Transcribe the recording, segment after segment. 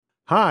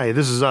Hi,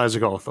 this is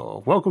Isaac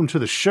Arthur. Welcome to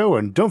the show,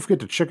 and don't forget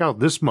to check out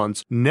this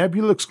month's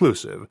Nebula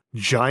exclusive,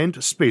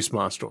 Giant Space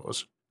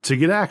Monsters. To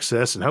get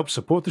access and help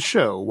support the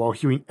show while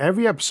hearing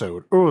every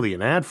episode early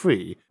and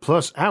ad-free,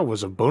 plus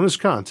hours of bonus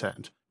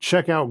content,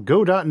 check out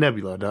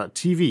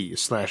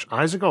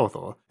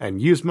go.nebula.tv/IsaacArthur and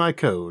use my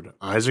code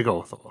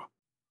IsaacArthur.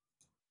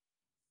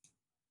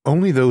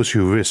 Only those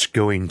who risk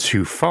going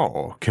too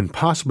far can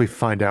possibly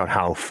find out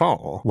how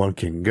far one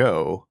can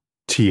go.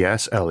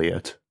 T.S.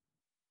 Eliot.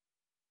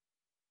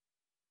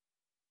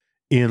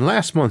 In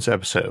last month's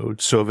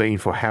episode, Surveying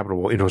for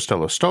Habitable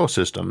Interstellar Star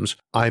Systems,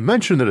 I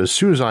mentioned that as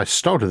soon as I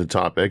started the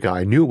topic,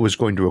 I knew it was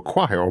going to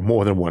require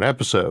more than one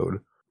episode.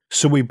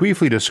 So we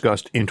briefly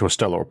discussed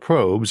interstellar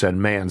probes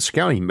and manned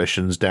scouting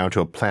missions down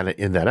to a planet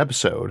in that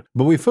episode,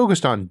 but we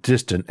focused on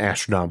distant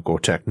astronomical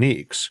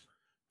techniques.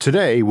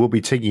 Today, we'll be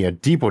taking a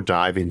deeper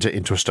dive into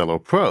interstellar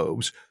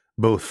probes,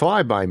 both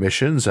flyby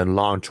missions and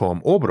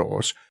long-term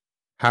orbiters.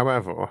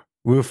 However,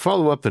 we'll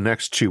follow up the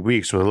next 2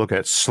 weeks with a look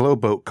at slow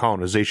boat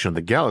colonization of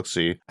the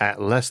galaxy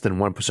at less than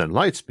 1%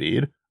 light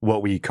speed,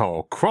 what we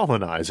call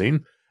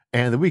colonizing,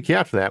 and the week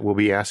after that we'll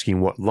be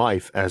asking what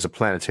life as a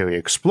planetary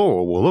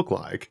explorer will look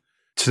like.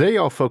 Today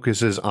our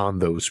focus is on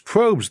those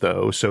probes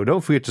though, so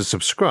don't forget to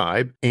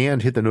subscribe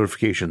and hit the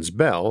notifications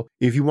bell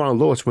if you want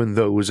to alert us when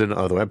those and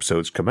other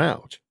episodes come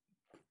out.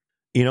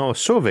 In our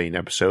surveying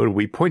episode,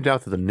 we point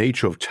out that the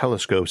nature of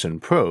telescopes and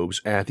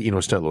probes at the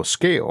interstellar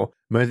scale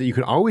meant that you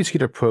could always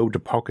get a probe to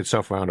park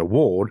itself around a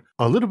world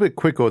a little bit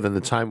quicker than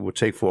the time it would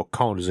take for a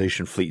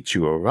colonization fleet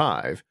to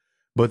arrive,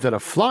 but that a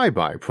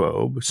flyby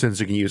probe,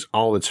 since it can use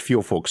all its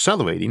fuel for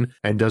accelerating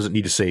and doesn't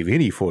need to save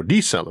any for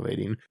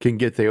decelerating, can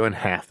get there in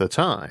half the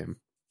time.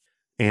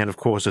 And of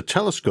course, a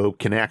telescope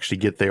can actually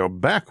get there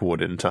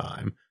backward in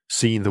time,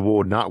 seeing the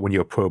world not when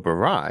your probe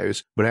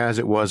arrives, but as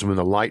it was when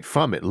the light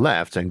from it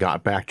left and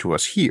got back to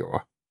us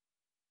here.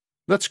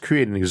 Let's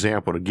create an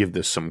example to give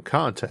this some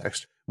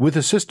context, with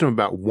a system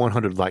about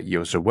 100 light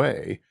years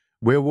away,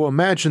 where we'll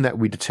imagine that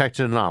we detect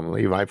an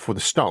anomaly right before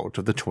the start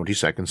of the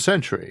 22nd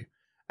century.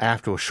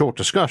 After a short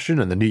discussion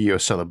and the New Year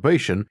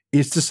celebration,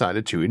 it's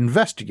decided to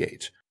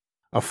investigate.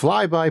 A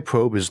flyby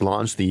probe is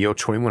launched the year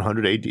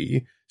 2100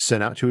 AD,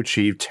 sent out to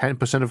achieve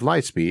 10% of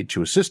light speed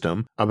to a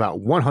system about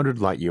 100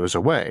 light years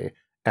away,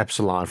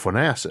 Epsilon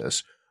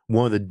Fornacis,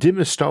 one of the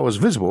dimmest stars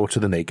visible to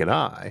the naked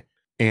eye,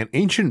 an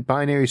ancient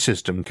binary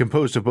system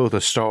composed of both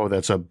a star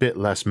that's a bit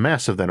less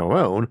massive than our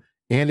own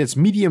and its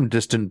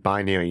medium-distant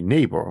binary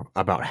neighbor,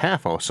 about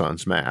half our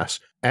sun's mass,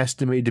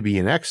 estimated to be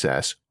in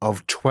excess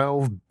of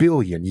 12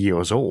 billion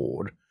years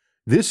old.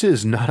 This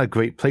is not a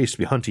great place to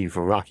be hunting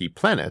for rocky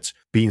planets,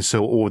 being so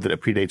old that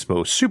it predates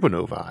most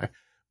supernovae,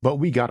 but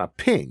we got a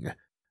ping.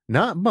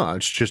 Not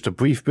much, just a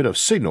brief bit of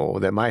signal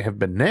that might have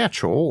been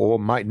natural or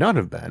might not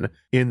have been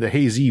in the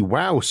hazy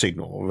wow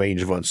signal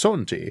range of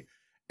uncertainty,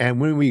 and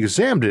when we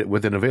examined it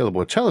with an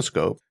available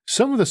telescope,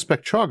 some of the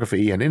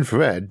spectrography and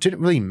infrared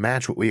didn't really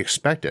match what we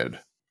expected.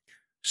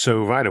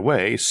 So right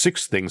away,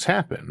 6 things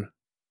happen.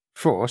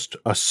 First,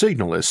 a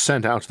signal is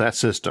sent out to that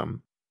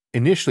system.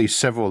 Initially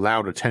several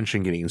loud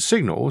attention-getting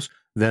signals,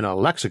 then a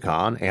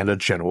lexicon and a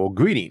general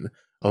greeting,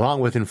 along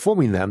with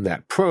informing them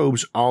that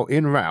probes are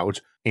en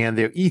route and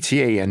their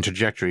ETA and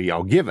trajectory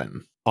are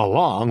given,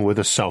 along with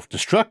a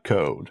self-destruct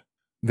code.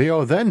 They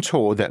are then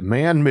told that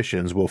manned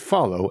missions will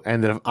follow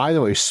and that if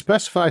either a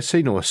specified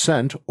signal is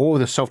sent or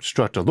the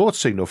self-destruct alert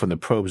signal from the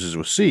probes is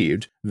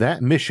received,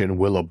 that mission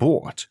will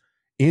abort.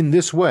 In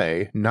this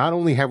way, not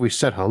only have we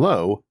said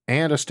hello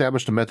and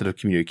established a method of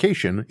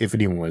communication if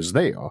anyone is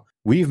there,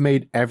 we've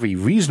made every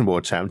reasonable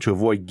attempt to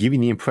avoid giving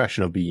the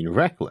impression of being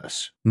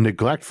reckless,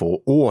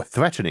 neglectful, or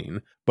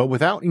threatening, but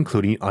without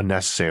including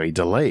unnecessary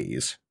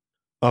delays.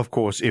 Of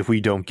course, if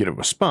we don't get a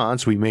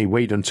response, we may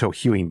wait until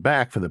hearing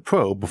back from the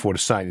probe before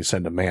deciding to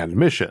send a manned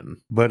mission,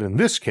 but in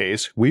this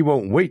case, we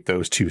won't wait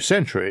those 2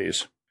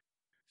 centuries.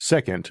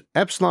 Second,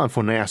 Epsilon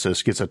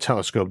Fornacis gets a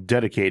telescope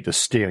dedicated to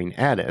staring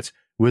at it,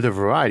 with a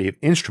variety of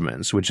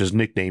instruments which is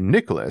nicknamed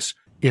Nicholas,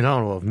 in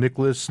honor of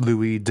Nicholas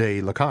Louis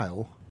de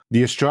Lacaille,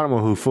 the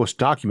astronomer who first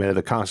documented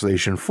the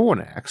constellation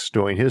Fornax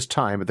during his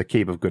time at the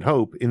Cape of Good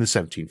Hope in the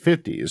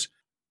 1750s,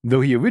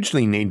 though he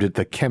originally named it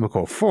the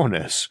Chemical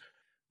Furnace.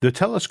 The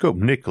telescope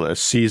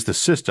Nicholas sees the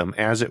system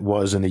as it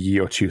was in the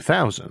year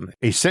 2000,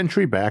 a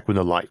century back when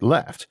the light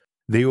left.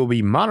 They will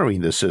be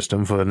monitoring the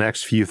system for the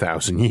next few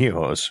thousand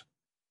years.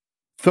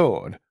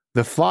 Third,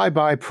 the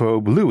flyby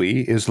probe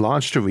Louis is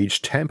launched to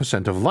reach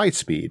 10% of light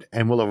speed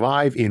and will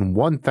arrive in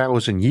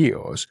 1,000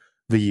 years,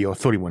 the year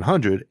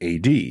 3100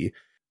 AD.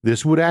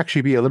 This would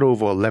actually be a little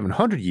over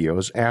 1,100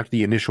 years after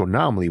the initial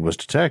anomaly was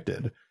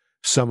detected.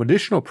 Some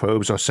additional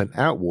probes are sent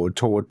outward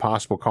toward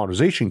possible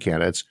colonization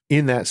candidates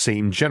in that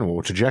same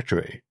general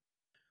trajectory.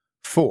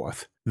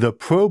 Fourth, the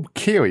probe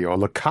carrier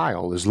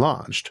Lacaille is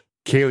launched,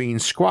 carrying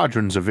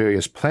squadrons of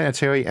various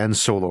planetary and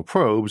solar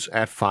probes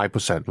at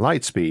 5%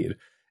 light speed,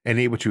 and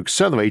able to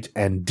accelerate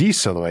and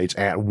decelerate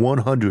at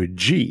 100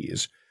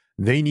 Gs.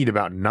 They need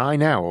about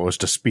 9 hours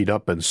to speed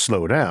up and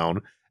slow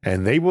down,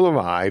 and they will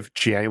arrive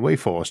January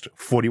 1st,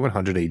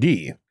 4100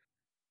 AD.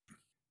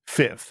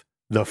 Fifth,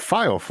 The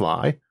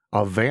Firefly,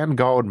 a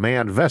Vanguard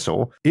manned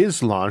vessel,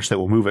 is launched that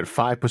will move at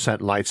 5%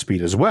 light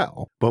speed as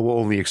well, but will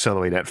only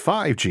accelerate at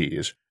 5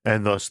 Gs,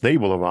 and thus they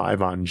will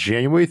arrive on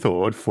January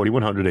 3rd,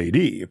 4100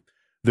 AD.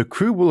 The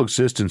crew will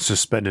exist in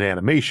suspended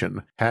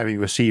animation, having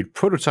received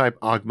prototype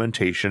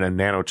augmentation and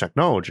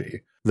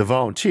nanotechnology. The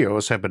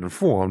volunteers have been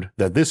informed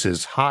that this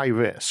is high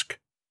risk.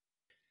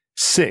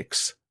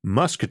 6.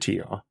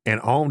 Musketeer, an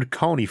armed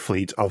colony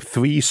fleet of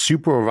 3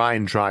 Super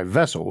Orion drive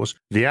vessels,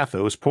 the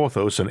Athos,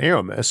 Porthos, and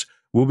Aramis,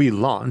 will be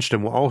launched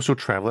and will also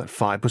travel at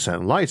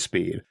 5% light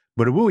speed,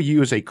 but it will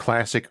use a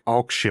classic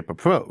Ark ship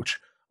approach,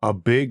 a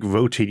big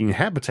rotating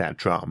habitat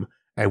drum,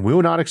 and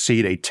will not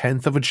exceed a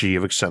 1/10 of a G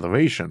of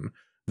acceleration,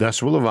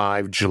 thus will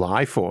arrive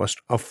July 1st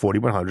of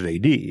 4100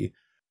 AD.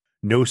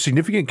 No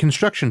significant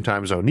construction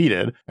times are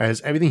needed,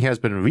 as everything has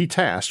been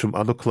retasked from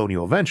other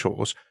colonial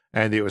ventures,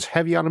 and there is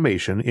heavy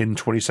automation in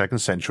 22nd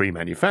century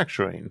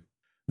manufacturing.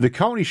 The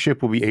colony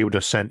ship will be able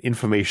to send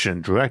information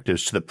and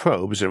directives to the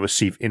probes and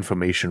receive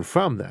information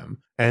from them,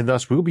 and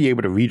thus will be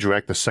able to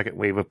redirect the second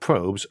wave of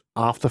probes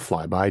off the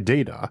flyby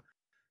data.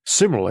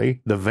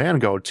 Similarly, the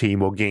Vanguard team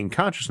will gain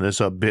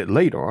consciousness a bit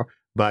later,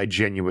 by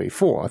January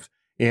 4th,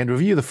 and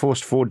review the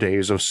first 4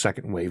 days of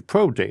second wave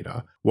probe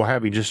data, while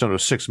having just under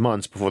 6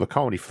 months before the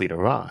colony fleet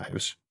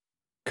arrives.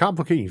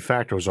 Complicating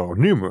factors are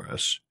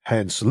numerous,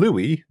 hence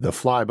Louis, the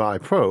flyby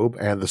probe,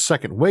 and the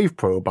second wave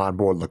probe on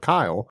board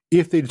L'Kyle,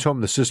 if they determine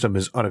the system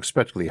is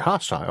unexpectedly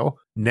hostile,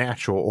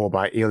 natural or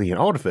by alien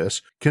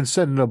artifice, can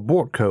send an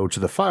abort code to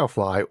the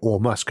Firefly or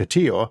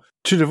Musketeer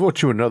to divert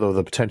to another of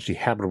the potentially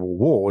habitable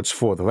worlds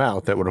further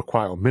out that would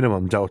require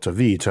minimum delta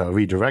V to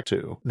redirect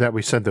to, that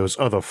we sent those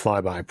other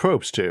flyby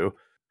probes to.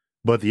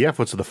 But the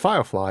efforts of the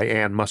Firefly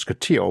and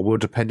Musketeer will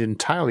depend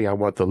entirely on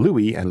what the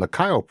Louis and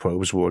L'Kyle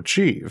probes will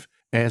achieve,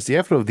 as the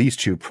effort of these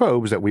 2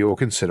 probes that we will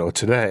consider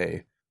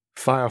today.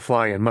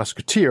 Firefly and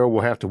Musketeer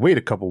will have to wait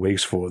a couple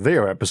weeks for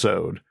their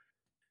episode.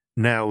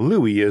 Now,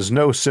 Louis is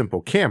no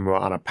simple camera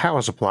on a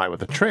power supply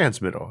with a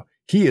transmitter.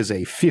 He is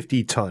a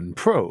 50-ton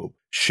probe,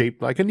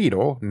 shaped like a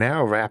needle,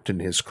 now wrapped in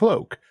his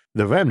cloak,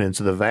 the remnants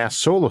of the vast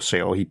solar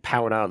sail he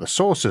powered out of the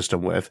solar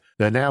system with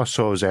that now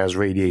serves as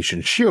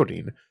radiation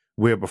shielding,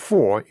 where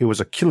before it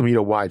was a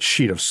kilometer-wide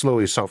sheet of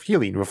slowly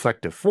self-healing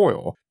reflective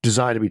foil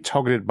designed to be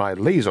targeted by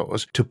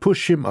lasers to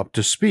push him up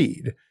to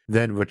speed,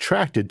 then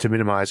retracted to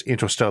minimize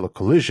interstellar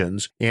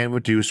collisions and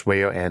reduce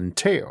wear and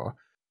tear.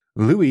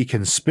 Louis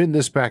can spin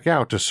this back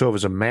out to serve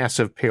as a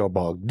massive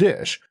parabolic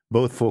dish,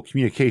 both for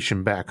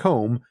communication back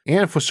home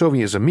and for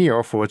serving as a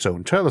mirror for its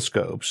own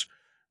telescopes.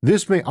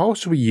 This may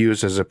also be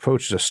used as it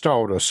approaches a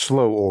star to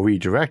slow or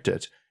redirect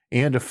it,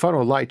 and to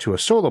funnel light to a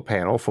solar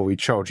panel for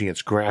recharging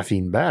its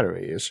graphene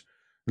batteries.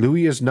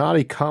 Louis is not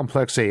a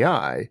complex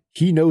AI,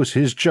 he knows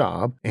his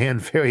job and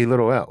very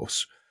little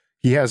else.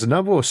 He has a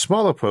number of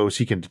smaller probes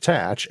he can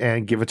detach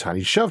and give a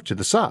tiny shove to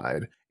the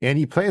side, and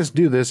he plans to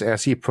do this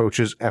as he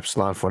approaches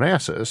Epsilon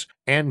Phonacis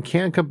and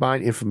can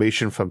combine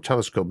information from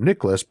Telescope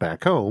Nicholas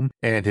back home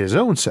and his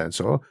own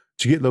sensor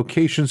to get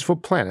locations for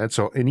planets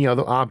or any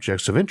other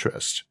objects of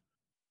interest.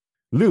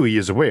 Louis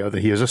is aware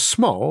that he has a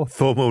small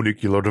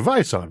thermonuclear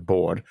device on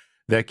board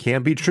that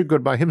can be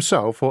triggered by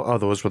himself or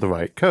others with the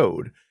right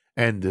code,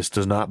 and this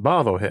does not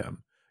bother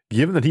him,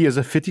 given that he is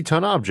a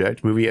 50-ton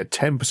object moving at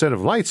 10%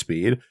 of light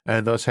speed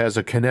and thus has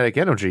a kinetic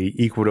energy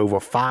equal to over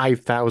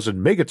 5,000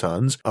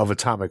 megatons of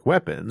atomic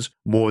weapons,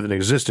 more than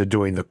existed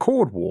during the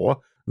Cold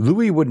War.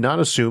 Louis would not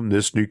assume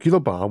this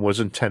nuclear bomb was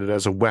intended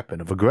as a weapon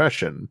of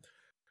aggression.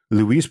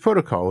 Louis'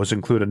 protocols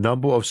include a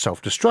number of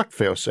self-destruct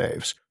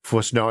failsafes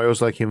for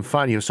scenarios like him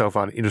finding himself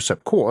on an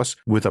intercept course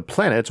with a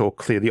planet or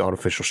clearly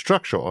artificial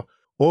structure,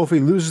 or if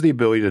he loses the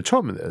ability to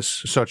determine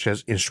this, such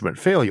as instrument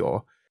failure.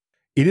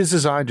 It is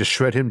designed to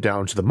shred him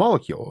down to the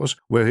molecules,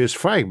 where his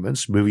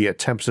fragments, moving at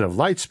 10% of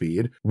light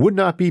speed, would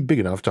not be big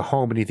enough to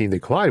harm anything they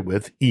collide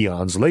with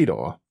eons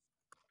later.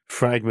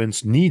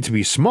 Fragments need to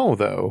be small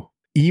though.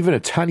 Even a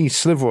tiny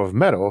sliver of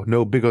metal,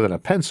 no bigger than a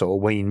pencil,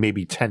 weighing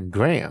maybe 10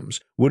 grams,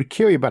 would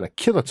carry about a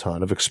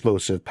kiloton of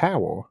explosive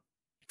power.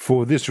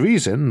 For this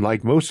reason,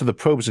 like most of the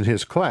probes in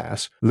his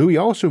class, Louis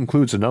also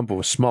includes a number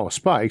of small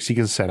spikes he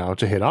can send out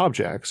to hit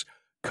objects,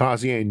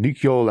 causing a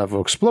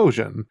nuclear-level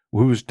explosion,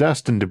 whose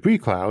dust and debris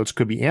clouds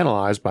could be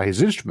analyzed by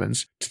his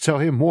instruments to tell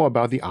him more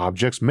about the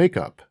object's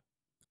makeup.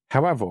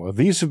 However,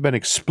 these have been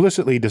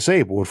explicitly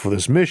disabled for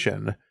this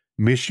mission.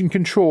 Mission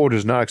Control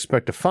does not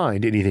expect to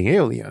find anything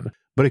alien,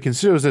 but it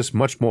considers this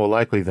much more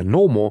likely than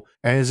normal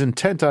and is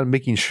intent on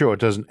making sure it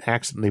doesn't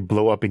accidentally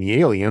blow up any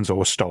aliens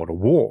or start a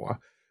war.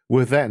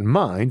 With that in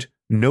mind,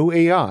 no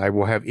AI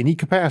will have any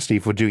capacity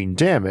for doing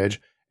damage,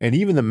 and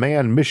even the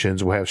manned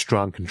missions will have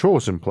strong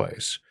controls in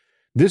place.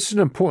 This is an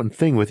important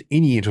thing with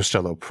any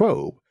interstellar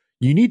probe.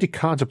 You need to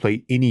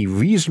contemplate any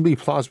reasonably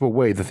plausible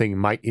way the thing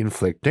might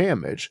inflict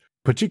damage,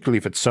 particularly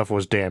if it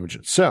suffers damage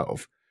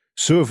itself.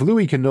 So if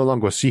Louis can no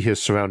longer see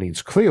his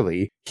surroundings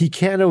clearly, he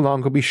can no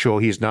longer be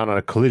sure he is not on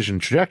a collision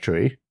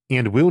trajectory,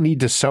 and will need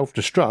to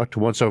self-destruct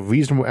once a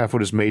reasonable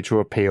effort is made to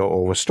repair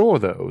or restore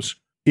those.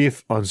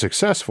 If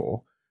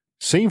unsuccessful,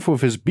 Same for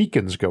if his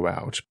beacons go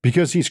out,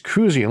 because he's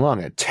cruising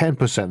along at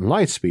 10%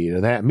 light speed,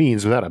 and that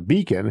means without a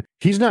beacon,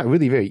 he's not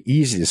really very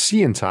easy to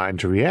see in time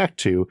to react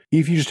to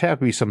if you just have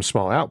to be some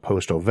small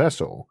outpost or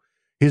vessel.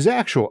 His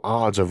actual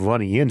odds of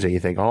running into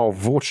anything are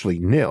virtually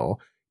nil,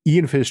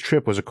 even if his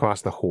trip was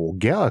across the whole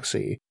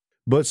galaxy.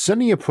 But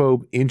sending a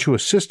probe into a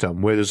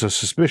system where there's a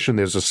suspicion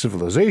there's a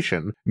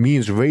civilization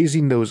means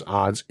raising those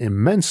odds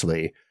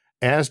immensely,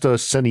 as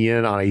does sending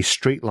it on a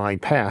straight line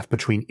path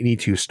between any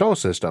two star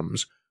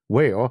systems,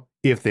 where,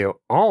 if there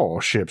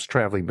are ships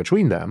traveling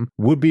between them,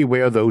 would be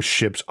where those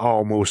ships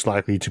are most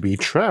likely to be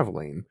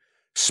traveling.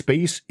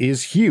 Space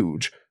is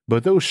huge,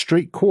 but those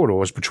straight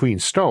corridors between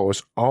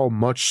stars are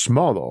much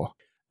smaller,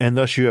 and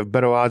thus you have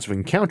better odds of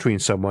encountering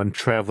someone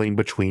traveling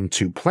between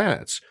two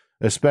planets,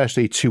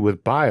 especially two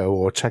with bio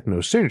or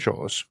techno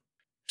signatures.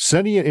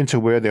 Sending it into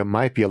where there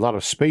might be a lot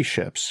of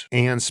spaceships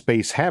and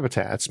space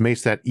habitats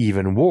makes that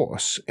even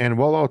worse, and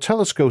while our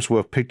telescopes will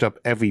have picked up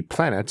every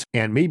planet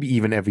and maybe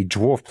even every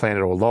dwarf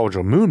planet or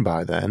larger moon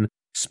by then,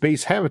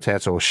 space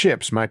habitats or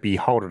ships might be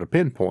harder to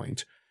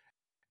pinpoint.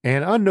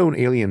 An unknown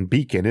alien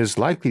beacon is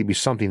likely to be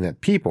something that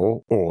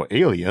people, or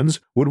aliens,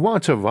 would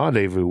want to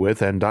rendezvous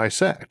with and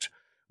dissect.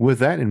 With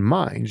that in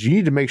mind, you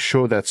need to make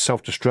sure that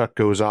self-destruct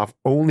goes off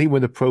only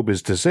when the probe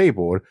is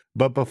disabled,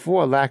 but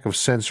before a lack of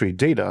sensory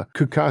data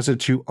could cause it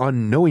to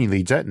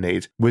unknowingly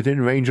detonate within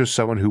range of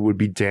someone who would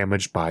be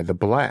damaged by the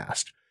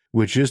blast.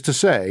 Which is to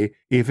say,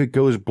 if it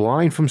goes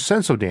blind from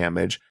sensor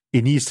damage,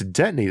 it needs to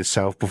detonate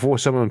itself before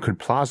someone could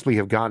plausibly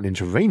have gotten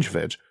into range of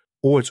it,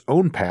 or its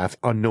own path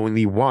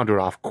unknowingly wandered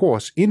off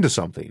course into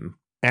something.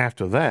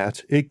 After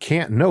that, it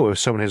can't know if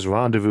someone has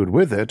rendezvoused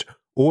with it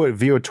or it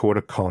veered toward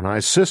a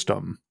colonized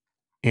system.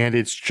 And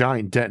its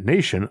giant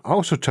detonation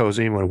also tells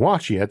anyone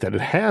watching it that it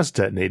has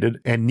detonated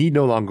and need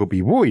no longer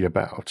be worried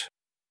about.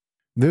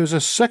 There's a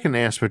second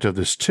aspect of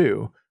this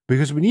too,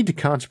 because we need to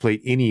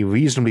contemplate any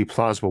reasonably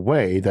plausible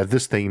way that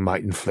this thing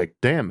might inflict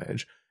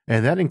damage,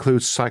 and that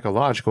includes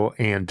psychological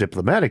and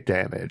diplomatic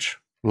damage.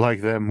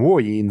 Like them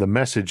worrying the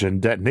message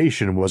and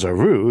detonation was a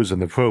ruse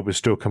and the probe is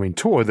still coming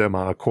toward them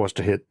on a course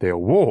to hit their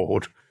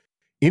world.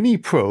 Any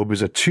probe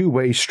is a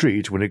two-way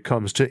street when it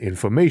comes to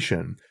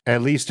information,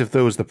 at least if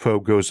those the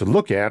probe goes to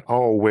look at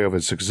are aware of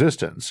its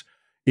existence.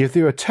 If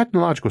they're a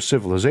technological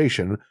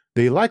civilization,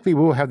 they likely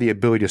will have the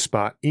ability to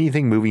spot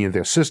anything moving in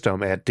their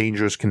system at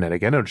dangerous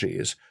kinetic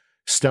energies.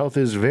 Stealth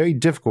is very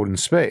difficult in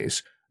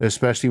space,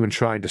 especially when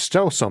trying to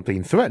stealth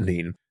something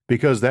threatening,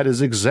 because that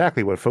is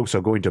exactly what folks are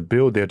going to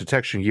build their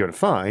detection gear to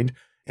find,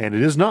 and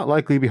it is not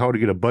likely to be hard to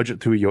get a budget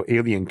through your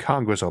alien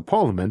Congress or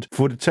Parliament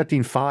for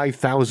detecting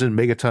 5,000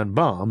 megaton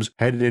bombs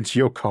headed into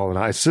your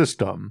colonized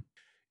system.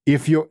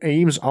 If your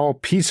aims are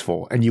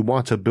peaceful and you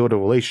want to build a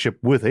relationship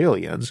with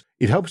aliens,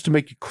 it helps to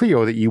make it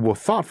clear that you were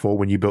thoughtful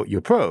when you built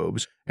your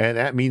probes, and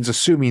that means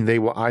assuming they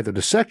will either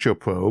dissect your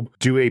probe,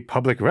 do a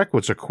public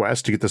records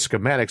request to get the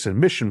schematics and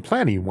mission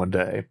planning one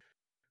day.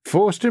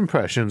 First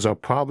impressions are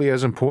probably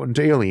as important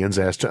to aliens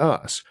as to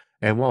us,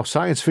 and while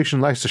science fiction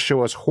likes to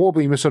show us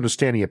horribly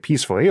misunderstanding a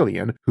peaceful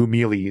alien who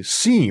merely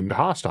seemed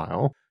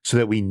hostile so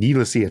that we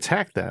needlessly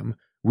attack them,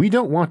 we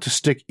don't want to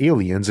stick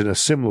aliens in a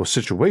similar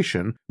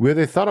situation where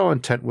they thought our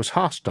intent was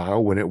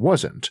hostile when it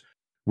wasn't.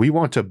 We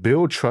want to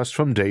build trust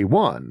from day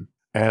one,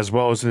 as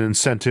well as an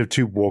incentive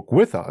to work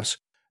with us,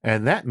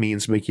 and that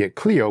means making it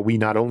clear we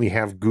not only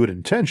have good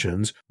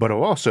intentions, but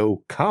are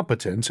also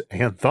competent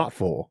and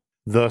thoughtful,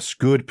 thus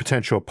good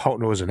potential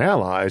partners and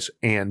allies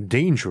and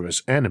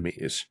dangerous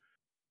enemies.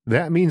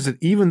 That means that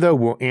even though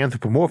we're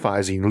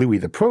anthropomorphizing Louis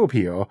the Probe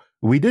here,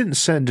 we didn't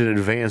send an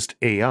advanced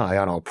AI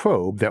on our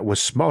probe that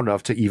was smart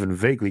enough to even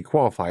vaguely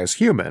qualify as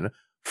human,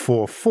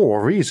 for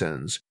 4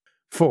 reasons.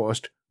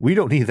 First, we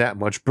don't need that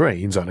much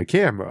brains on a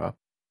camera.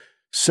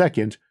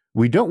 Second,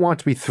 we don't want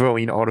to be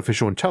throwing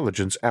artificial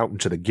intelligence out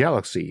into the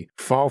galaxy,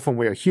 far from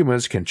where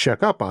humans can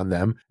check up on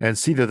them and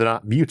see that they're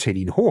not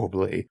mutating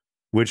horribly,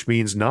 which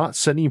means not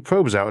sending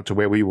probes out to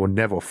where we will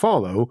never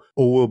follow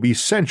or will be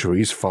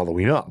centuries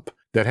following up,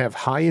 that have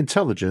high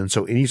intelligence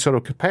or any sort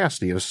of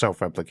capacity of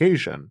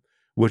self-replication,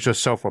 which a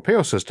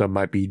self-repair system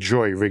might be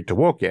jury-rigged to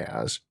work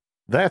as.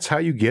 That's how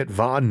you get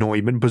von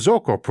Neumann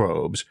berserker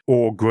probes,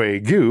 or grey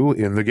goo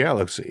in the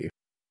galaxy.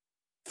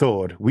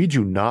 Third, we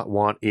do not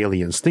want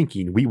aliens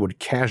thinking we would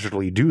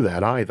casually do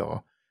that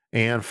either.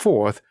 And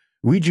fourth,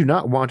 we do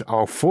not want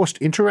our first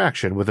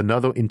interaction with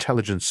another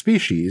intelligent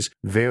species,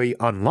 very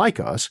unlike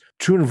us,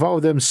 to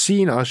involve them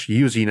seeing us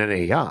using an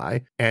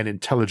AI, an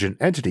intelligent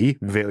entity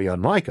very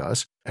unlike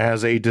us,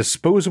 as a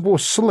disposable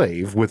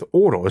slave with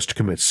orders to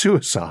commit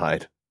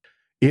suicide.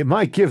 It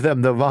might give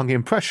them the wrong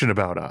impression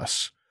about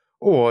us.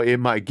 Or it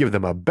might give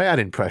them a bad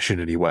impression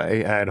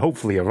anyway, and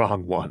hopefully a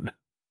wrong one.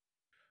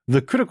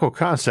 The critical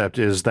concept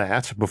is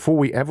that, before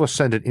we ever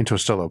send an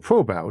interstellar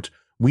probe out,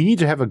 we need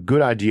to have a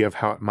good idea of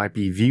how it might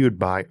be viewed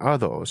by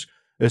others,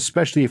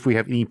 especially if we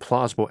have any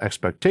plausible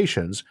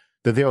expectations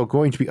that there are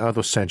going to be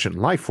other sentient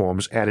life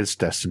forms at its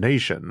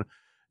destination.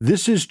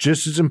 This is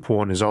just as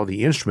important as all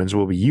the instruments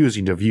we'll be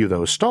using to view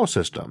those star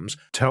systems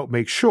to help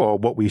make sure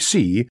what we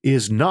see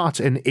is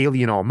not an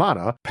alien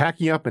armada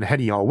packing up and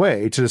heading our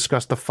way to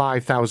discuss the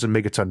 5,000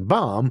 megaton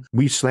bomb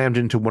we slammed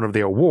into one of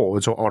their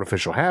wards or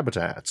artificial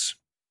habitats.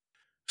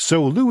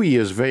 So Louis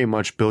is very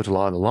much built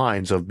along the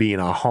lines of being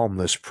a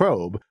harmless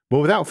probe, but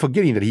without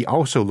forgetting that he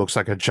also looks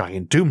like a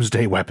giant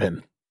doomsday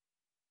weapon.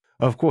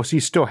 Of course, he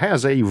still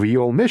has a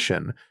real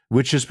mission,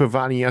 which is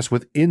providing us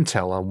with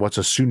intel on what's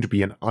assumed to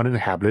be an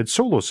uninhabited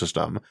solar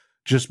system,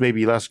 just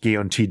maybe less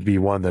guaranteed to be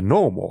one than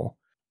normal.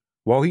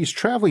 While he's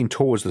traveling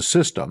towards the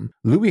system,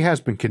 Louis has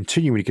been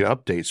continuing to get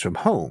updates from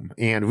home,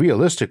 and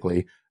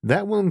realistically,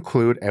 that will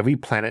include every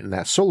planet in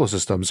that solar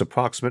system's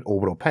approximate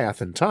orbital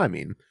path and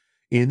timing.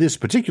 In this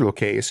particular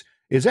case,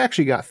 it's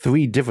actually got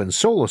 3 different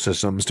solar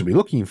systems to be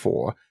looking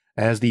for,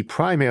 as the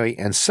primary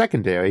and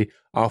secondary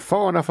are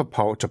far enough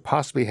apart to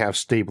possibly have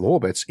stable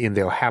orbits in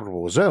their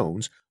habitable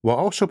zones, while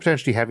also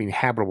potentially having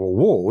habitable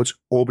wards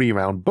orbiting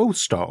around both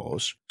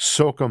stars,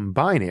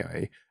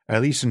 circumbinary,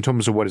 at least in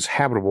terms of what is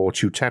habitable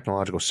to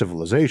technological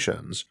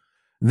civilizations.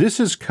 This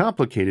is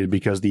complicated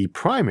because the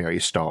primary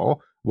star,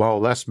 while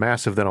less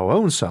massive than our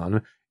own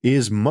sun,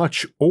 is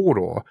much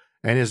older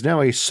and is now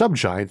a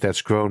subgiant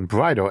that's grown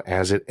brighter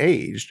as it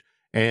aged,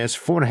 and is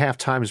 4.5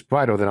 times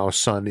brighter than our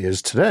sun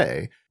is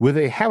today, with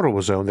a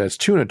habitable zone that's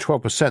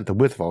 212% the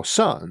width of our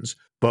sun's,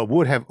 but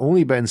would have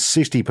only been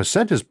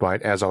 60% as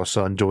bright as our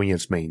sun during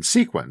its main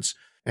sequence,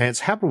 and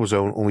its habitable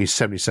zone only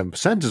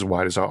 77% as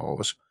wide as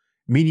ours,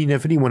 meaning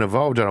if anyone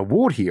evolved on a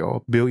world here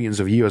billions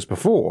of years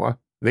before,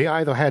 they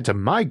either had to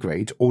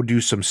migrate or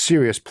do some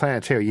serious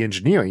planetary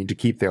engineering to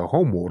keep their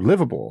homeworld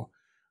livable.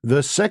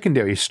 The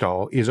secondary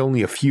star is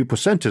only a few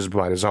percent as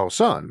bright as our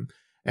sun,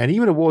 and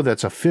even a world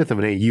that's a fifth of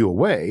an AU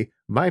away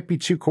might be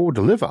too cold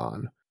to live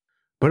on.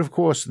 But of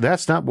course,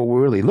 that's not what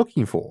we're really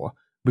looking for,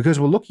 because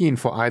we're looking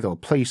for either a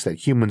place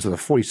that humans of the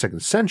 42nd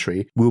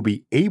century will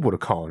be able to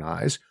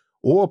colonize,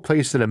 or a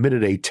place that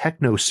emitted a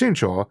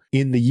techno-signature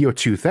in the year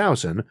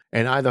 2000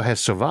 and either has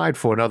survived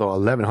for another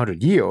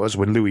 1100 years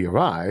when Louis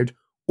arrived,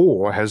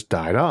 or has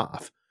died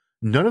off.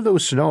 None of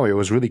those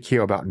scenarios really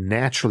care about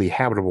naturally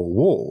habitable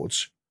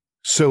worlds.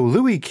 So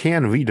Louis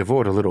can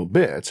redivert a little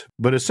bit,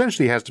 but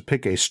essentially has to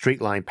pick a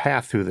straight line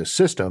path through the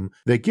system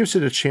that gives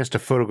it a chance to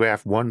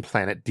photograph one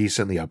planet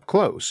decently up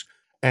close,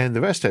 and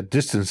the rest at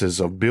distances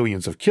of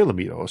billions of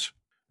kilometers.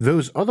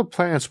 Those other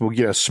planets will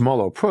get a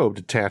smaller probe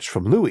detached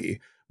from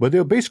Louis, but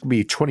they'll basically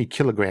be 20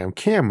 kilogram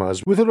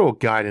cameras with a little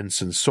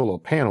guidance and solar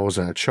panels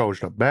and a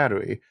charged up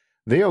battery.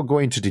 They are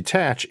going to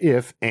detach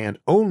if, and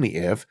only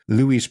if,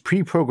 Louis'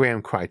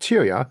 pre-programmed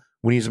criteria,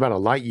 when he's about a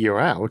light year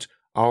out,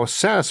 are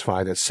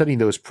satisfied that setting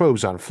those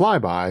probes on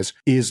flybys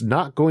is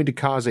not going to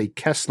cause a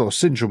Kessler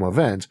syndrome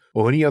event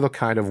or any other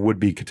kind of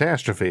would-be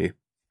catastrophe.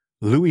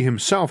 Louis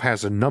himself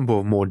has a number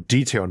of more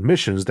detailed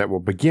missions that will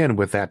begin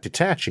with that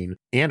detaching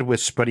and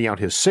with spreading out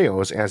his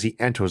sails as he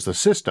enters the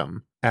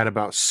system, at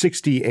about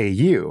 60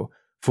 AU,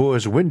 for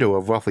his window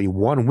of roughly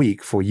 1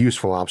 week for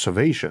useful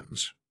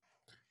observations.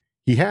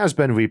 He has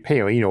been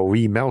repairing or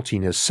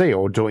remelting his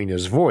sail during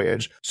his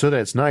voyage so that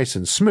it's nice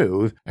and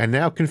smooth, and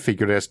now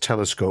configured as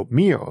telescope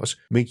mirrors,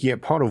 making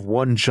it part of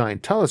one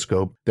giant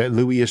telescope that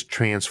Louis is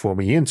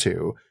transforming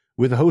into,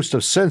 with a host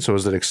of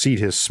sensors that exceed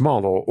his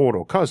smaller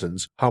order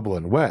cousins, Hubble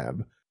and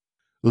Webb.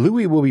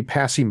 Louis will be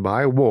passing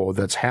by a world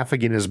that's half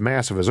again as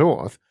massive as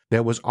Earth,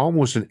 that was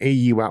almost an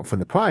AU out from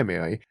the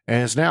primary,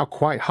 and is now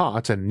quite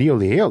hot and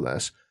nearly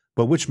airless,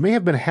 but which may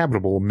have been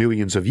habitable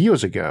millions of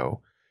years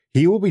ago.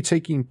 He will be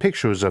taking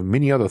pictures of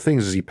many other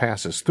things as he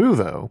passes through,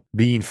 though,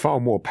 being far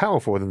more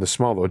powerful than the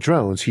smaller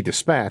drones he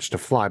dispatched to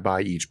fly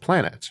by each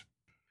planet.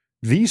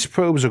 These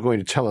probes are going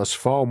to tell us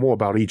far more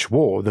about each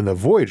world than the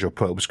Voyager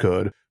probes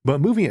could,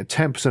 but moving at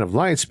 10% of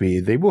light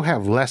speed, they will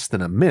have less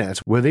than a minute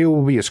where they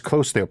will be as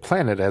close to their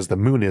planet as the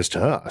moon is to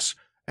us.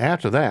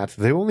 After that,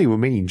 their only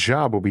remaining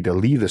job will be to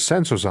leave the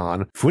sensors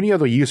on for any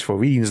other useful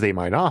readings they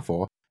might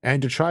offer,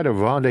 and to try to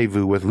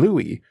rendezvous with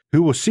Louis,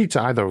 who will seek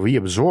to either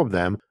reabsorb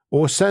them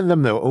or send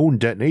them their own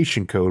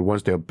detonation code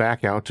once they're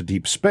back out to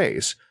deep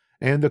space,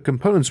 and the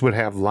components would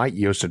have light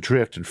years to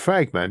drift and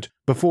fragment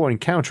before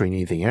encountering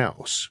anything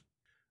else.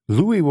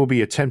 Louis will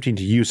be attempting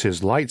to use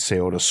his light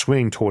sail to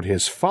swing toward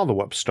his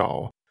follow-up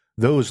star.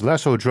 Those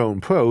lesser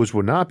drone probes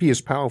will not be as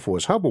powerful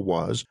as Hubble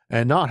was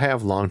and not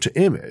have long to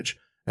image,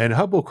 and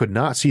Hubble could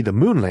not see the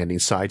moon landing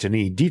site in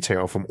any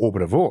detail from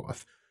orbit of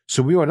Earth,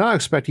 so we are not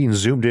expecting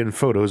zoomed-in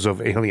photos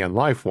of alien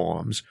life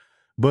forms,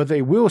 but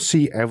they will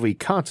see every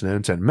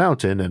continent and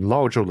mountain and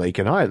larger lake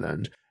and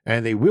island,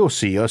 and they will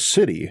see a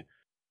city.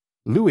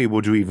 Louis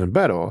will do even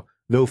better,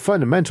 though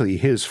fundamentally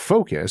his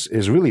focus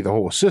is really the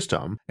whole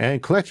system,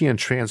 and collecting and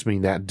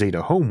transmitting that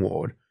data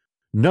homeward.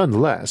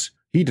 Nonetheless,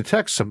 he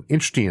detects some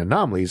interesting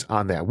anomalies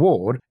on that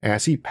world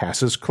as he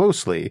passes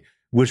closely,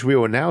 which we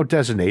will now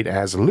designate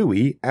as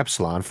Louis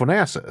Epsilon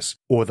Phonacis,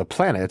 or the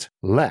planet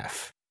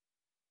Leph.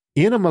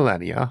 In a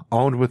millennia,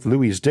 armed with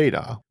Louis'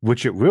 data,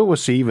 which it will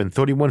receive in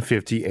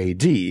 3150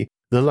 AD,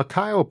 the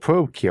Lacaille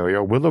probe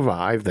carrier will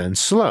arrive, then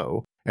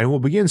slow, and will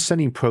begin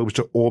sending probes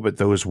to orbit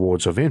those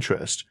worlds of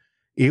interest.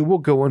 It will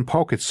go and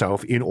park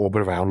itself in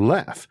orbit around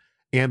Lef,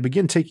 and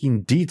begin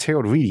taking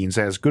detailed readings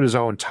as good as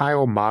our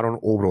entire modern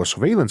orbital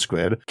surveillance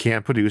grid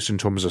can produce in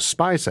terms of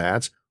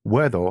spysats,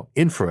 weather,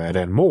 infrared,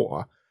 and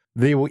more.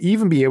 They will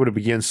even be able to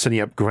begin setting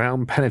up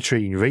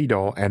ground-penetrating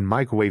radar and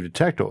microwave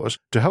detectors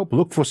to help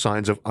look for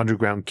signs of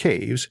underground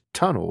caves,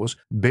 tunnels,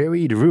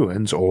 buried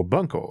ruins, or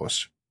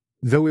bunkers.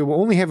 Though it will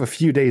only have a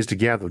few days to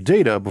gather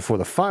data before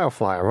the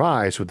Firefly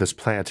arrives with its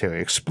planetary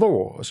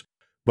explorers,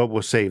 but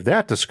we'll save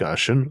that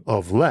discussion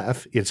of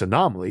Lef, its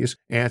anomalies,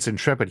 and its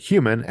intrepid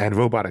human and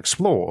robot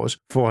explorers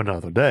for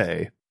another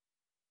day.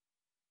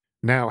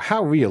 Now,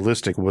 how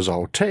realistic was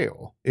our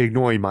tale,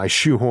 ignoring my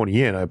shoehorning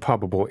in a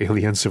probable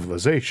alien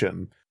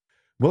civilization?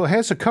 Well, it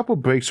has a couple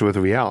breaks with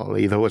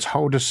reality, though it's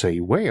hard to say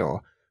where.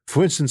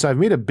 For instance, I've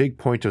made a big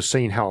point of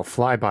saying how a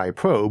flyby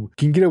probe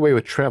can get away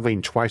with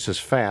traveling twice as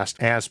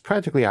fast as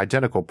practically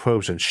identical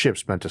probes and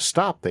ships meant to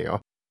stop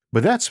there,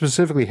 but that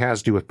specifically has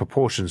to do with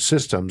propulsion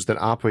systems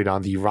that operate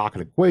on the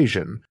rocket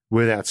equation,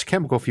 whether that's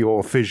chemical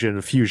fuel,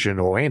 fission, fusion,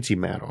 or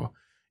antimatter.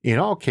 In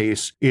our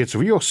case, its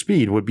real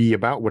speed would be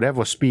about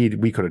whatever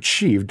speed we could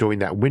achieve during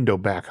that window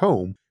back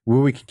home,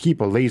 where we can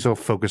keep a laser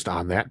focused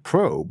on that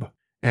probe.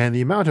 And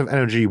the amount of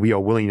energy we are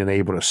willing and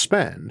able to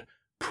spend.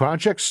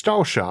 Project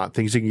Starshot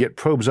thinks it can get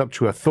probes up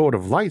to a third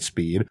of light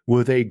speed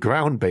with a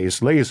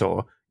ground-based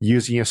laser,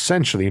 using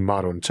essentially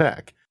modern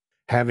tech.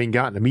 Having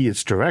gotten to meet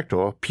its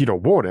director, Peter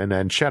Warden,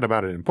 and chat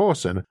about it in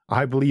person,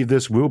 I believe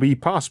this will be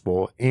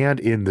possible and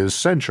in this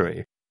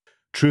century.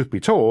 Truth be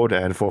told,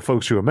 and for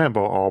folks who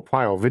remember our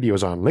prior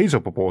videos on laser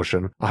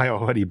propulsion, I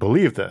already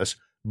believe this,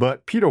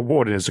 but Peter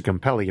Warden is a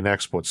compelling and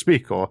expert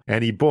speaker,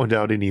 and he burned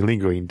out any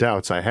lingering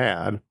doubts I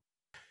had.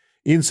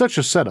 In such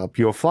a setup,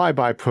 your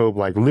flyby probe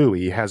like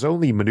Louis has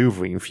only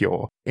maneuvering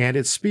fuel, and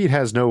its speed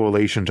has no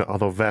relation to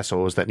other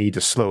vessels that need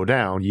to slow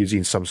down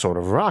using some sort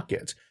of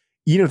rocket,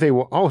 even if they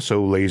were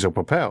also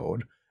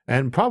laser-propelled,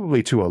 and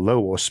probably to a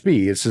lower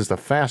speed since the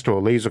faster a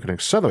laser can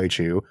accelerate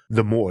you,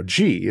 the more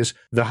Gs,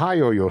 the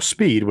higher your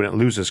speed when it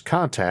loses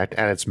contact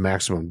at its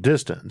maximum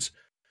distance.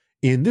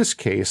 In this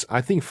case, I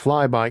think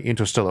flyby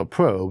interstellar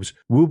probes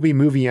will be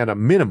moving at a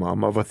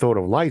minimum of a third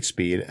of light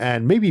speed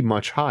and maybe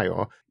much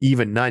higher,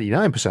 even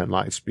 99%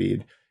 light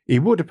speed.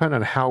 It will depend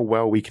on how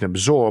well we can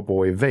absorb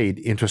or evade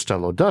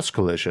interstellar dust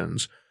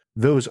collisions.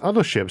 Those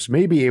other ships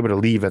may be able to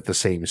leave at the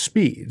same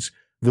speeds,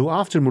 though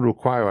often would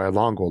require a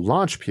longer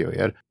launch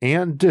period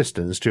and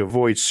distance to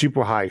avoid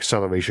super high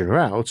acceleration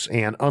routes,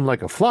 and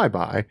unlike a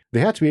flyby, they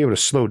have to be able to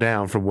slow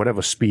down from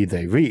whatever speed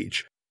they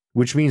reach,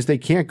 which means they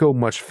can't go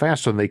much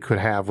faster than they could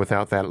have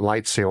without that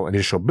light sail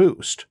initial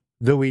boost,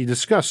 though we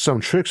discussed some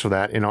tricks for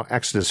that in our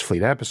Exodus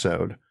Fleet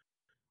episode.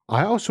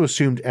 I also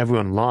assumed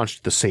everyone launched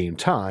at the same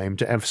time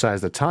to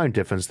emphasize the time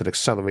difference that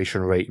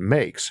acceleration rate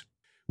makes,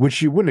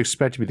 which you wouldn't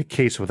expect to be the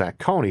case with that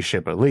colony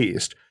ship at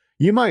least.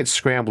 You might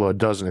scramble a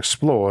dozen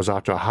explorers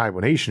after a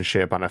hibernation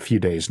ship on a few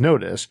days'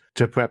 notice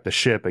to prep the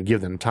ship and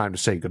give them time to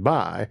say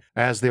goodbye,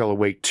 as they'll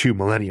awake 2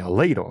 millennia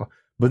later,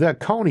 but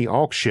that colony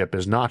ARC ship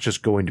is not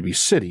just going to be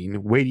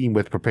sitting, waiting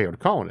with prepared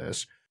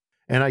colonists,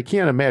 and I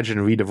can't imagine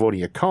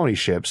rediverting a colony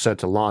ship set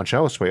to launch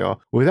elsewhere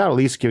without at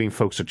least giving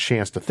folks a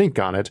chance to think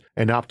on it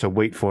and opt to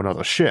wait for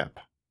another ship.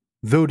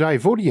 Though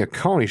diverting a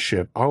colony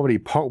ship already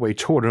partway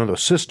toward another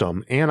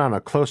system and on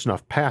a close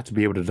enough path to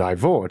be able to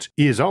divert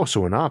is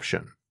also an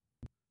option.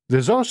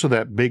 There's also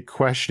that big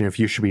question if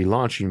you should be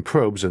launching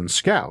probes and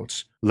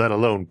scouts, let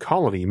alone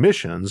colony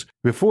missions,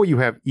 before you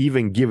have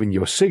even given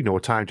your signal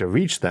time to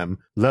reach them,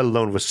 let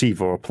alone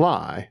receive a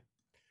reply.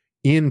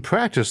 In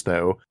practice,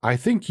 though, I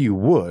think you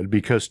would,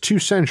 because 2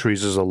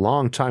 centuries is a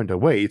long time to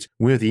wait.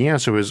 When the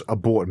answer is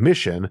abort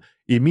mission,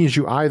 it means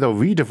you either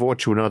redivert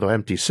to another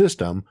empty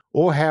system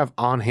or have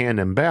on-hand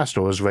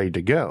ambassadors ready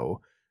to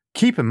go.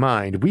 Keep in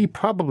mind, we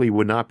probably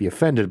would not be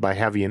offended by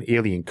having an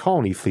alien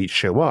colony fleet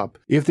show up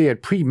if they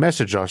had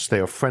pre-messaged us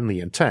their friendly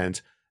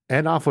intent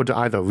and offered to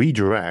either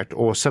redirect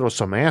or settle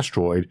some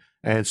asteroid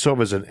and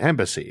serve as an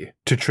embassy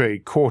to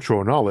trade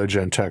cultural knowledge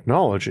and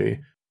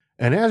technology.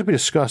 And as we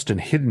discussed in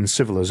Hidden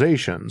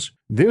Civilizations,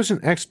 there's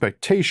an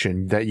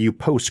expectation that you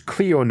post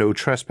clear no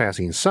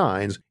trespassing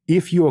signs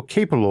if you are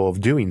capable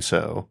of doing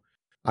so.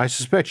 I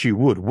suspect you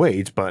would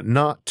wait, but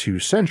not 2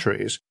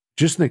 centuries,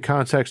 just in the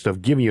context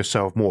of giving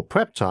yourself more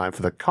prep time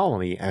for the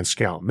colony and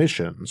scout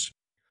missions.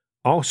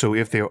 Also,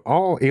 if there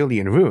are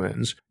alien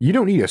ruins, you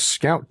don't need a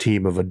scout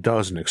team of a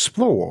dozen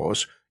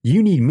explorers,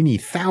 you need many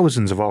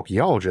thousands of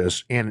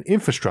archaeologists and an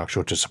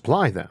infrastructure to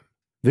supply them.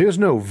 There's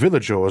no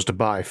villagers to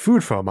buy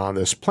food from on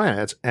this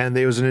planet, and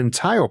there's an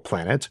entire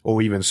planet,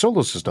 or even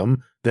solar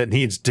system, that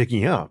needs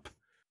digging up.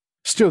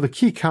 Still, the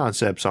key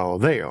concepts are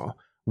there.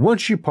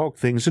 Once you park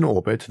things in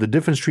orbit, the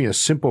difference between a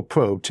simple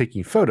probe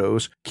taking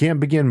photos can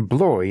begin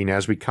blurring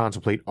as we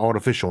contemplate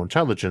artificial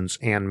intelligence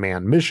and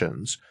manned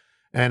missions,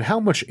 and how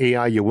much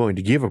AI you're willing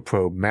to give a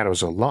probe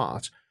matters a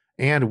lot,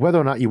 and whether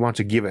or not you want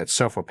to give it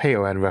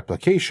self-repair and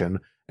replication,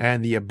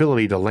 and the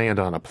ability to land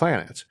on a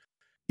planet.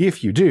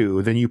 If you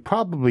do, then you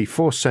probably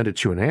force send it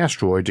to an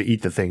asteroid to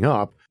eat the thing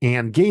up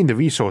and gain the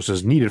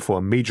resources needed for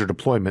a major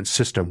deployment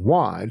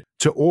system-wide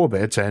to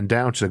orbit and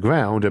down to the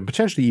ground, and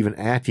potentially even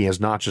acting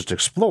as not just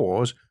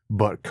explorers,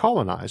 but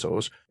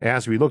colonizers,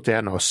 as we looked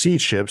at in our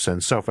seed ships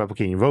and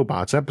self-replicating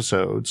robots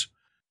episodes.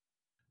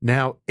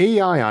 Now,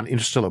 AI on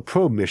interstellar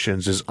probe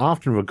missions is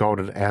often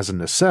regarded as a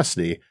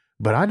necessity,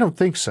 but I don't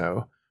think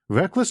so.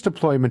 Reckless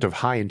deployment of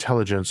high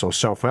intelligence or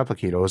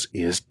self-replicators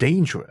is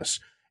dangerous,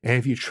 and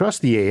if you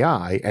trust the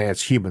AI and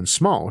it's human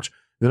smart,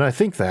 then I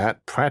think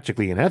that,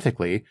 practically and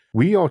ethically,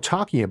 we are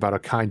talking about a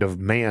kind of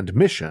manned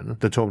mission.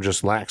 The term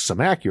just lacks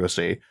some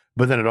accuracy,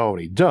 but then it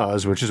already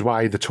does, which is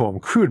why the term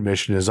crewed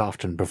mission is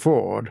often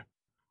preferred.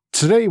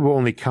 Today we're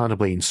only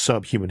contemplating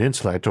subhuman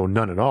intellect or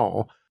none at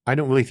all. I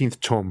don't really think the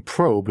term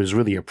probe is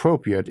really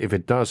appropriate if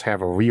it does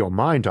have a real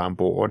mind on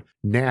board,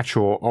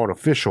 natural,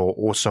 artificial,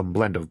 or some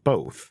blend of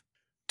both.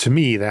 To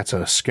me, that's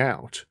a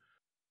scout.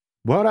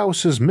 What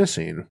else is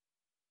missing?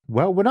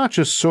 Well, we're not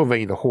just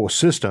surveying the whole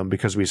system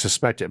because we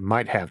suspect it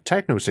might have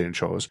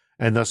techno-signatures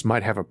and thus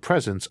might have a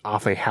presence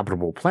off a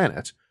habitable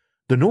planet.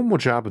 The normal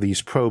job of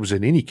these probes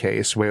in any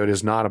case where it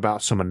is not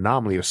about some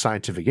anomaly of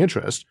scientific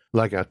interest,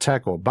 like a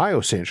tech or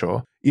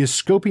biosignature, is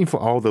scoping for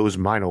all those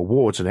minor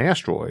wards and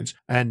asteroids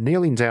and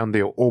nailing down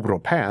their orbital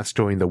paths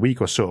during the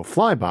week or so of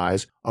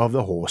flybys of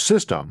the whole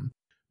system.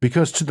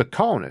 Because to the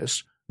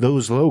colonists,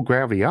 those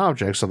low-gravity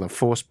objects are the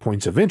first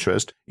points of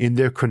interest in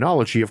their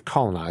chronology of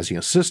colonizing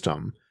a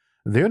system.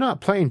 They're not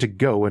planning to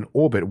go and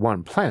orbit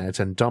one planet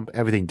and dump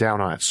everything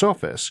down on its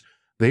surface.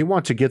 They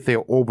want to get their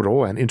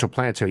orbital and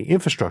interplanetary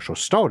infrastructure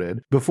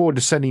started before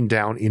descending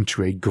down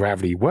into a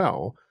gravity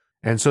well,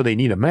 and so they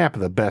need a map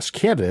of the best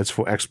candidates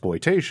for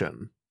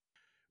exploitation.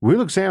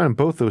 We'll examine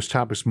both those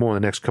topics more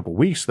in the next couple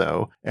weeks,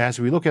 though, as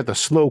we look at the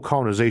slow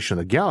colonization of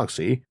the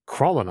galaxy,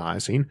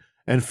 colonizing,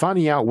 and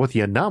finding out what the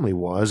anomaly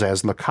was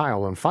as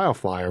Lakyle and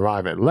Firefly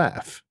arrive at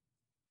Lef.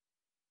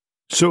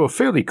 So a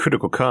fairly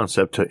critical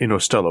concept to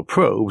interstellar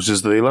probes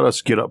is that they let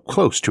us get up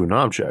close to an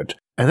object,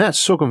 and that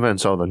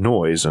circumvents all the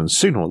noise and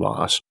signal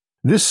loss.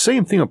 This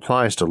same thing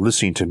applies to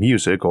listening to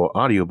music or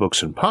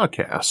audiobooks and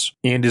podcasts,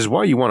 and is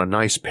why you want a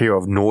nice pair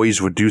of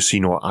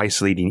noise-reducing or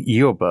isolating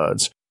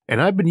earbuds.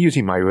 And I've been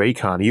using my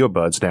Raycon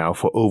earbuds now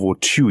for over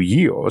 2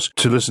 years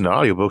to listen to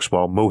audiobooks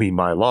while mowing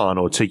my lawn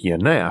or taking a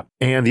nap,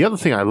 and the other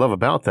thing I love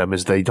about them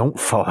is they don't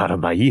fall out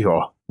of my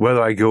ear,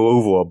 whether I go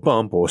over a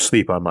bump or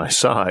sleep on my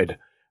side.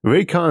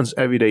 Raycon's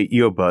everyday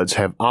earbuds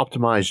have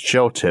optimized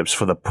gel tips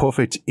for the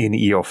perfect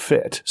in-ear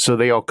fit, so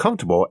they are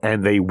comfortable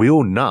and they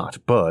will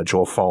not budge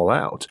or fall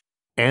out.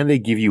 And they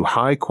give you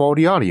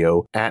high-quality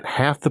audio at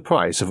half the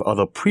price of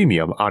other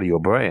premium audio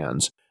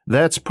brands.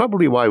 That's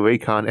probably why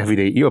Raycon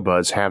everyday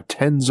earbuds have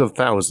tens of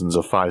thousands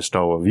of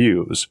 5-star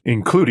reviews,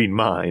 including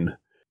mine.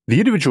 The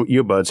individual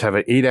earbuds have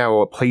an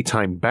 8-hour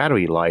playtime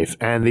battery life,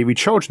 and they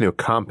recharge in their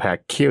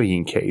compact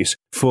carrying case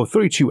for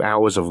 32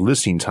 hours of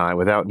listening time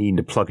without needing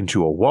to plug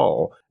into a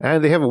wall,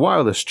 and they have a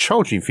wireless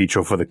charging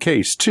feature for the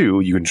case too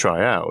you can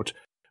try out.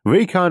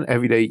 Raycon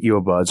everyday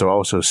earbuds are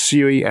also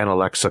Siri and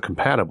Alexa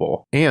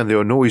compatible, and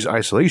their noise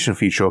isolation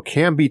feature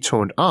can be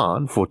turned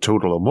on for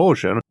total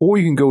immersion, or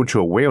you can go into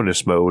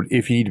awareness mode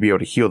if you need to be able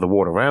to hear the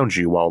world around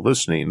you while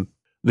listening.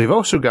 They've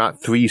also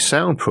got 3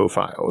 sound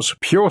profiles: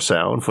 pure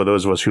sound for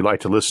those of us who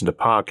like to listen to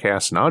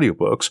podcasts and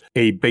audiobooks,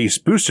 a bass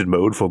boosted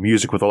mode for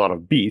music with a lot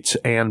of beats,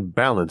 and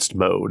balanced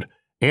mode.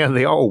 And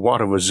they are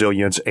water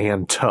resilient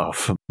and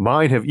tough.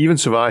 Mine have even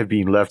survived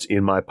being left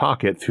in my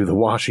pocket through the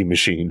washing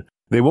machine.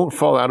 They won't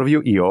fall out of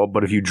your ear,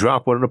 but if you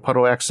drop one in a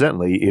puddle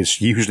accidentally,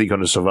 it's usually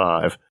going to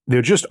survive.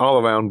 They're just all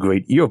around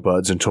great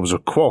earbuds in terms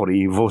of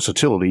quality,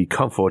 versatility,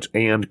 comfort,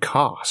 and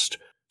cost.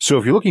 So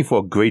if you're looking for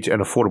a great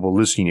and affordable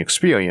listening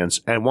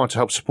experience and want to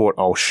help support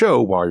our show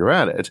while you're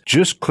at it,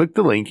 just click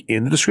the link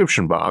in the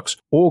description box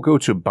or go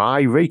to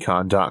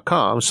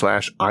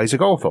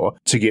buyraycon.com/IsaacArthur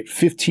to get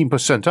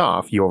 15%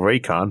 off your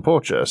Raycon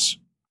purchase.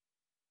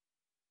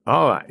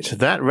 Alright,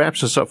 that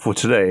wraps us up for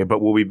today,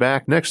 but we'll be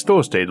back next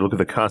Thursday to look at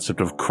the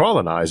concept of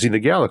colonizing the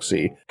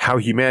galaxy, how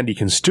humanity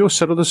can still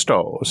settle the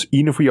stars,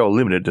 even if we are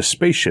limited to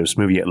spaceships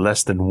moving at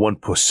less than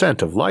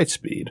 1% of light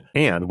speed,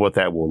 and what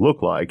that will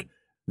look like.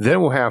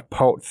 Then we'll have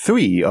part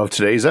 3 of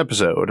today's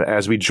episode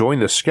as we join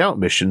the scout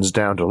missions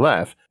down to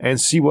Lef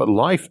and see what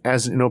life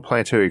as an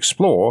interplanetary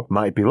explorer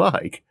might be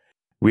like.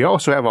 We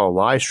also have our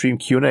live stream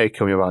Q&A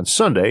coming up on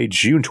Sunday,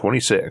 June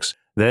 26th.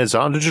 Then it's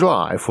on to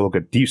July for a look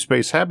at deep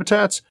space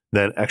habitats,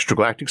 then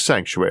extragalactic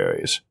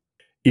sanctuaries.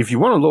 If you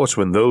want alerts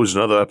when those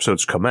and other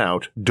episodes come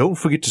out, don't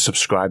forget to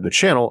subscribe to the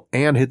channel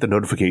and hit the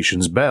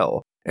notifications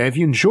bell. And if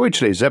you enjoyed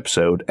today's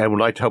episode and would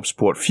like to help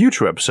support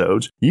future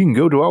episodes, you can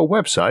go to our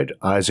website,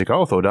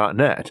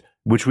 isaacarthur.net,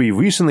 which we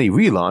recently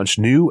relaunched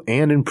new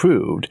and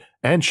improved,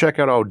 and check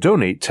out our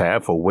Donate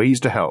tab for ways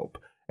to help.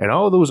 And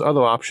all those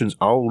other options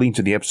are linked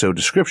in the episode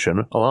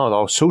description, along with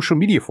our social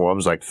media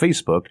forums like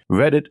Facebook,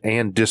 Reddit,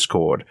 and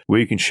Discord,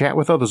 where you can chat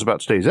with others about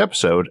today's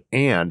episode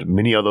and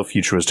many other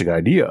futuristic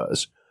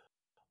ideas.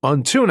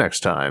 Until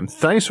next time,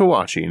 thanks for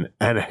watching,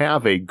 and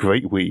have a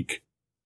great week.